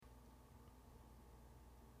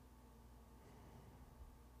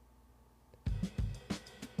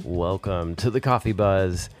Welcome to the Coffee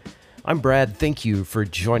Buzz. I'm Brad. Thank you for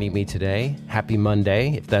joining me today. Happy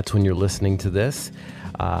Monday, if that's when you're listening to this.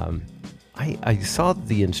 I saw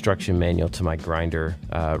the instruction manual to my grinder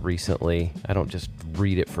recently. I don't just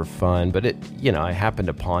read it for fun, but I happened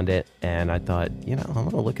upon it and I thought, I'm going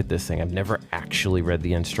to look at this thing. I've never actually read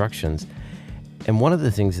the instructions. And one of the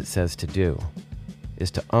things it says to do is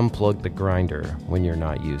to unplug the grinder when you're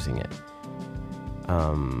not using it.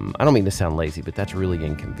 I don't mean to sound lazy, but that's really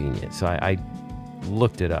inconvenient. So I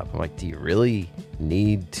looked it up. I'm like, do you really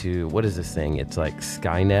need to, what is this thing? It's like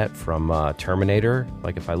Skynet from Terminator.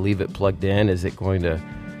 Like if I leave it plugged in, is it going to,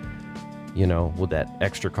 with that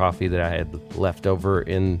extra coffee that I had left over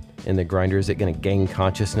in the grinder, is it going to gain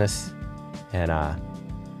consciousness and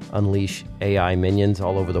unleash AI minions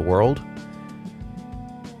all over the world?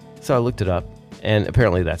 So I looked it up, and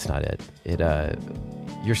apparently that's not it.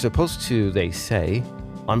 You're supposed to, they say,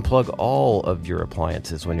 unplug all of your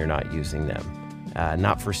appliances when you're not using them.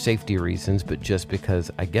 Not for safety reasons, but just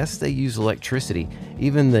because I guess they use electricity.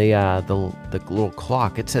 Even the little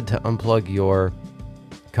clock, it said to unplug your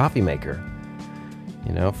coffee maker.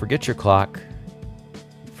 Forget your clock.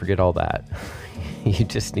 Forget all that. You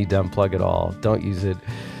just need to unplug it all. Don't use it.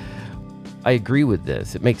 I agree with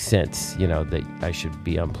this. It makes sense, that I should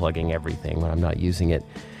be unplugging everything when I'm not using it.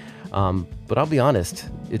 But I'll be honest,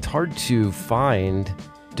 it's hard to find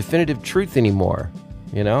definitive truth anymore.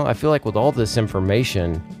 I feel like with all this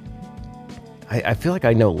information, I feel like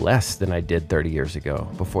I know less than I did 30 years ago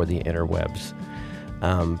before the interwebs.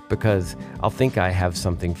 Because I'll think I have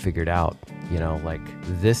something figured out, like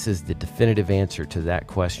this is the definitive answer to that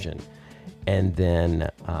question. And then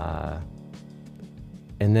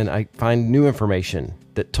I find new information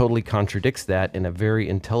that totally contradicts that in a very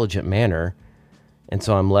intelligent manner. And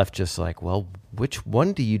so I'm left just like, well, which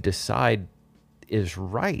one do you decide is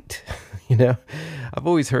right? I've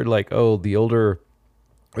always heard like, oh, the older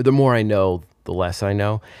or the more I know, the less I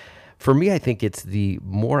know. For me, I think it's the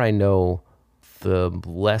more I know, the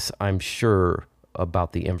less I'm sure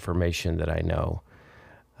about the information that I know.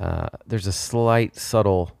 There's a slight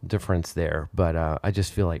subtle difference there, but I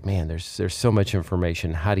just feel like, man, there's so much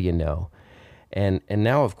information. How do you know? And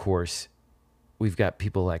now, of course, we've got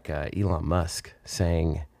people like Elon Musk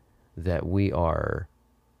saying that we are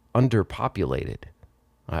underpopulated.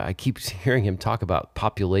 I keep hearing him talk about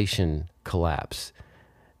population collapse.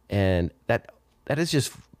 And that is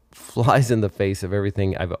just flies in the face of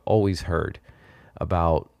everything I've always heard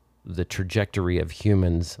about the trajectory of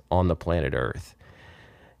humans on the planet Earth.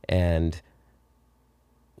 And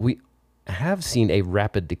we have seen a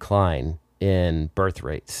rapid decline in birth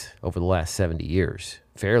rates over the last 70 years,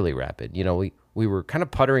 fairly rapid. We were kind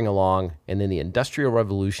of puttering along, and then the Industrial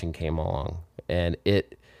Revolution came along, and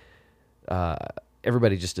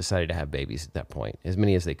everybody just decided to have babies at that point, as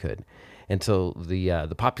many as they could. And so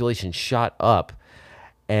the population shot up,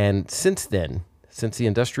 and since then, since the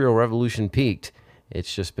Industrial Revolution peaked,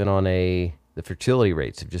 it's just been the fertility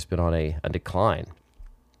rates have just been on a decline.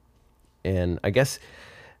 And I guess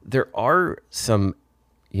there are some,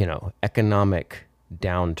 economic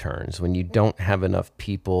downturns when you don't have enough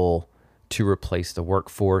people to replace the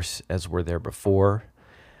workforce as were there before.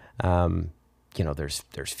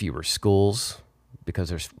 There's fewer schools because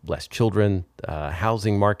there's less children.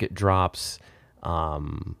 Housing market drops.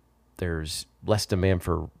 There's less demand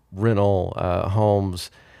for rental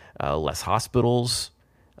homes, less hospitals.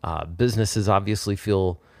 Businesses obviously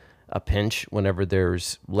feel a pinch whenever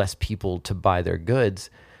there's less people to buy their goods.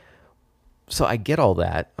 So I get all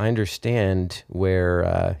that. I understand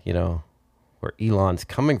where Elon's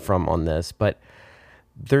coming from on this, but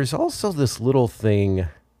there's also this little thing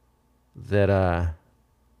that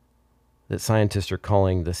scientists are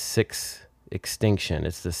calling the sixth extinction.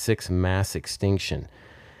 It's the sixth mass extinction.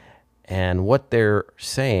 And what they're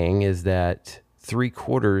saying is that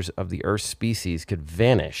 3/4 of the Earth's species could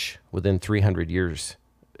vanish within 300 years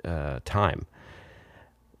time.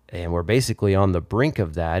 And we're basically on the brink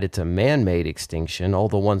of that. It's a man-made extinction. All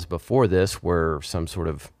the ones before this were some sort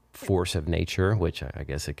of force of nature, which I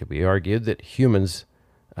guess it could be argued that humans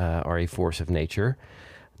are a force of nature,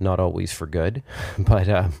 not always for good.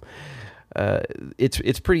 But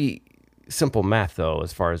it's pretty simple math, though,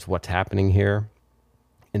 as far as what's happening here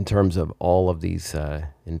in terms of all of these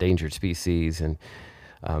endangered species and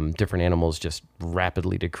different animals just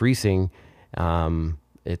rapidly decreasing.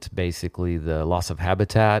 It's basically the loss of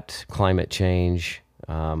habitat, climate change.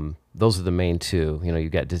 Those are the main two.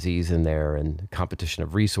 You've got disease in there and competition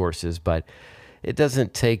of resources, but it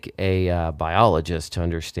doesn't take a biologist to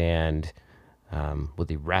understand with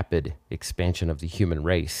the rapid expansion of the human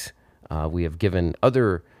race. We have given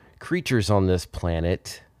other creatures on this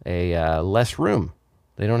planet less room.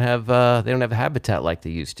 They don't have habitat like they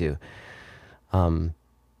used to.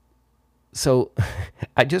 So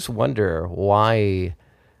I just wonder why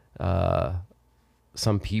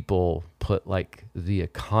some people put like the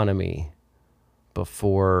economy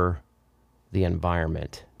before the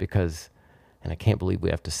environment, because, and I can't believe we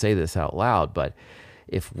have to say this out loud, but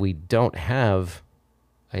if we don't have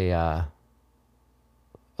a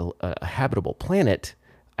habitable planet,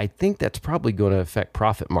 I think that's probably going to affect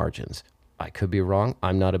profit margins. I could be wrong.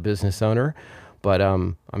 I'm not a business owner, but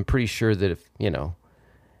I'm pretty sure that if,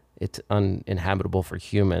 it's uninhabitable for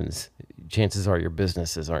humans, chances are your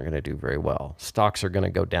businesses aren't going to do very well. Stocks are going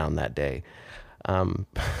to go down that day.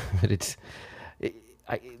 But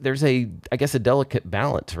there's I guess a delicate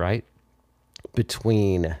balance, right,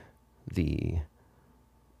 between the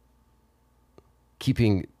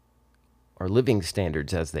keeping our living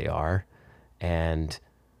standards as they are and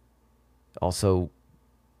also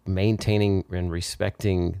maintaining and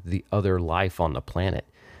respecting the other life on the planet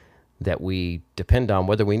that we depend on,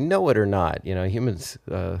 whether we know it or not. Humans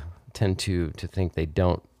tend to think they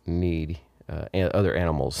don't need other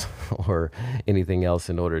animals or anything else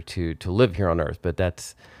in order to live here on Earth, but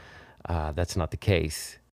that's not the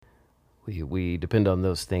case. We depend on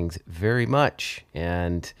those things very much,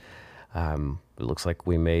 and it looks like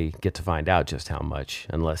we may get to find out just how much,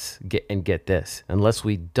 unless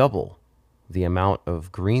we double the amount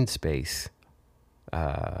of green space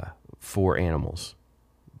for animals.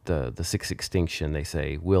 The sixth extinction, they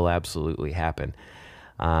say, will absolutely happen.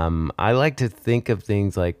 I like to think of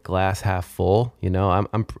things like glass half full.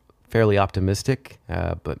 I'm fairly optimistic,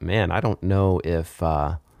 but man, I don't know if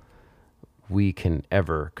we can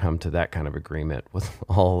ever come to that kind of agreement with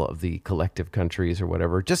all of the collective countries or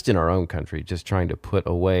whatever, just in our own country, just trying to put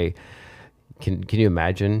away. Can you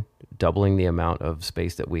imagine doubling the amount of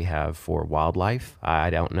space that we have for wildlife? I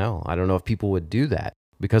don't know. I don't know if people would do that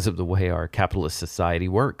because of the way our capitalist society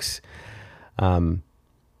works. One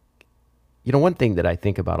thing that I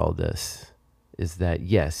think about all this is that,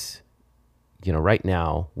 yes, right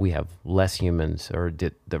now we have less humans, or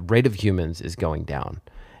the rate of humans is going down.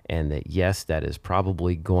 And that, yes, that is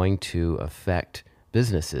probably going to affect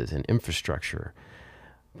businesses and infrastructure.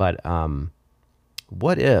 But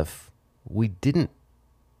what if we didn't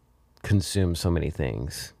consume so many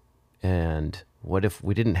things? And what if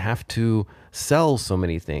we didn't have to sell so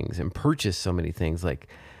many things and purchase so many things? Like,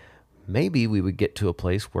 maybe we would get to a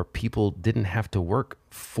place where people didn't have to work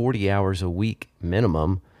 40 hours a week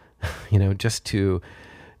minimum, just to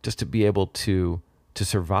be able to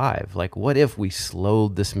survive. Like, what if we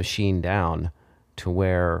slowed this machine down to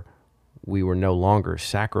where we were no longer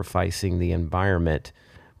sacrificing the environment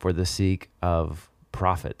for the sake of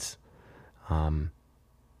profits? And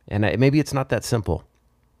maybe it's not that simple.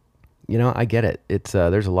 I get it. It's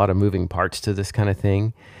there's a lot of moving parts to this kind of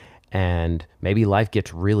thing, and maybe life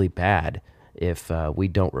gets really bad if we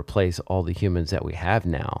don't replace all the humans that we have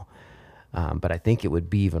now. But I think it would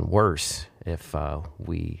be even worse if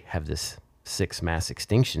we have this sixth mass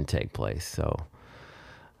extinction take place. So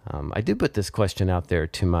I did put this question out there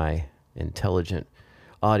to my intelligent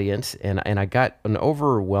audience, and I got an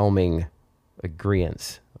overwhelming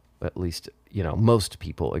agreement. At least, most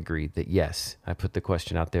people agreed that, yes, I put the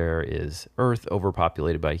question out there, is Earth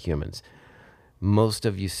overpopulated by humans? Most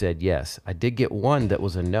of you said yes. I did get one that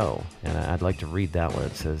was a no, and I'd like to read that one.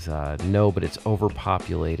 It says, no, but it's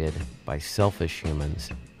overpopulated by selfish humans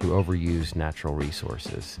who overuse natural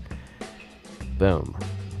resources. Boom.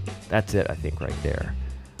 That's it, I think, right there.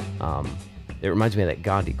 It reminds me of that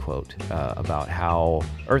Gandhi quote about how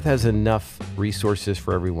Earth has enough resources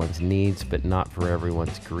for everyone's needs, but not for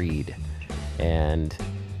everyone's greed. And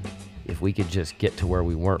if we could just get to where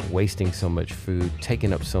we weren't wasting so much food,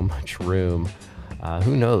 taking up so much room,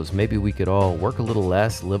 who knows? Maybe we could all work a little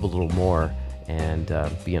less, live a little more, and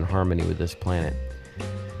be in harmony with this planet.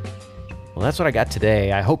 Well, that's what I got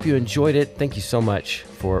today. I hope you enjoyed it. Thank you so much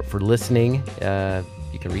for listening.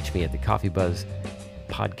 You can reach me at the Coffee Buzz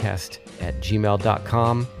Podcast at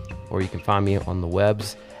gmail.com, or you can find me on the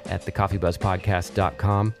webs at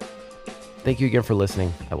thecoffeebuzzpodcast.com. Thank you again for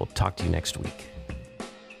listening. I will talk to you next week.